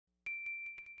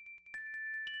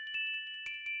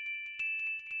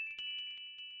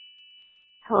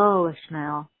Hello,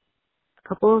 Ishmael. A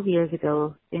couple of years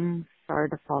ago, things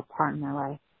started to fall apart in my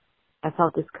life. I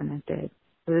felt disconnected.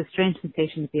 It was a strange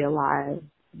sensation to be alive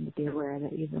and to be aware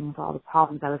that even with all the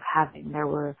problems I was having, there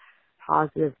were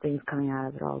positive things coming out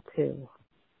of it all too.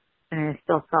 And I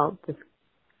still felt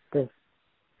this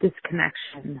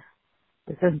disconnection,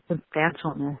 this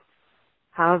insubstantialness.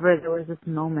 However, there was this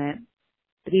moment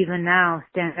that even now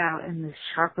stands out in this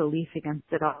sharp relief against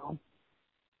it all.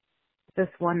 This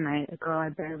one night, a girl I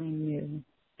barely knew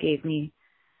gave me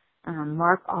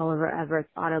Mark Oliver Everett's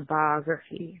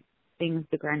autobiography, Things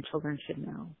the Grandchildren Should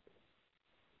Know.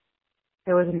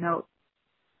 There was a note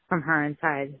from her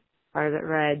inside. Part of it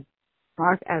read,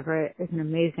 Mark Everett is an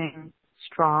amazing,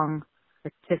 strong,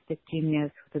 artistic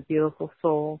genius with a beautiful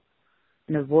soul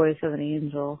and a voice of an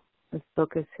angel. This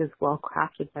book is his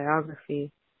well-crafted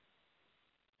biography.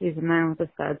 He's a man with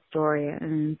a sad story and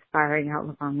an inspiring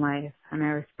outlook on life, and I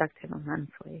respect him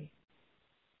immensely.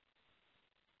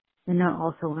 The note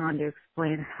also went on to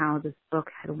explain how this book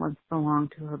had once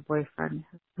belonged to her boyfriend,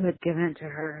 who had given it to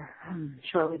her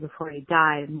shortly before he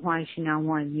died, and why she now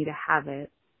wanted me to have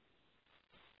it.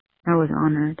 I was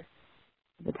honored.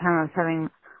 At the time I was having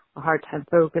a hard time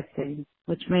focusing,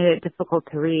 which made it difficult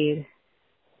to read.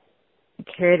 I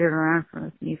carried it around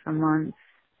with me for months,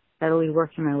 steadily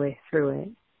working my way through it.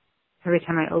 Every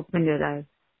time I opened it,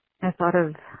 I thought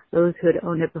of those who had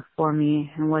owned it before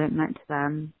me and what it meant to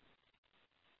them.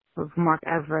 Of Mark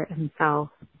Everett himself,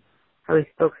 how he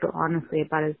spoke so honestly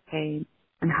about his pain,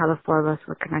 and how the four of us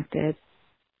were connected,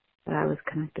 that I was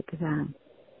connected to them.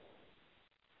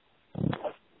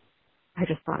 I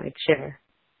just thought I'd share.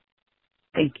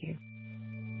 Thank you.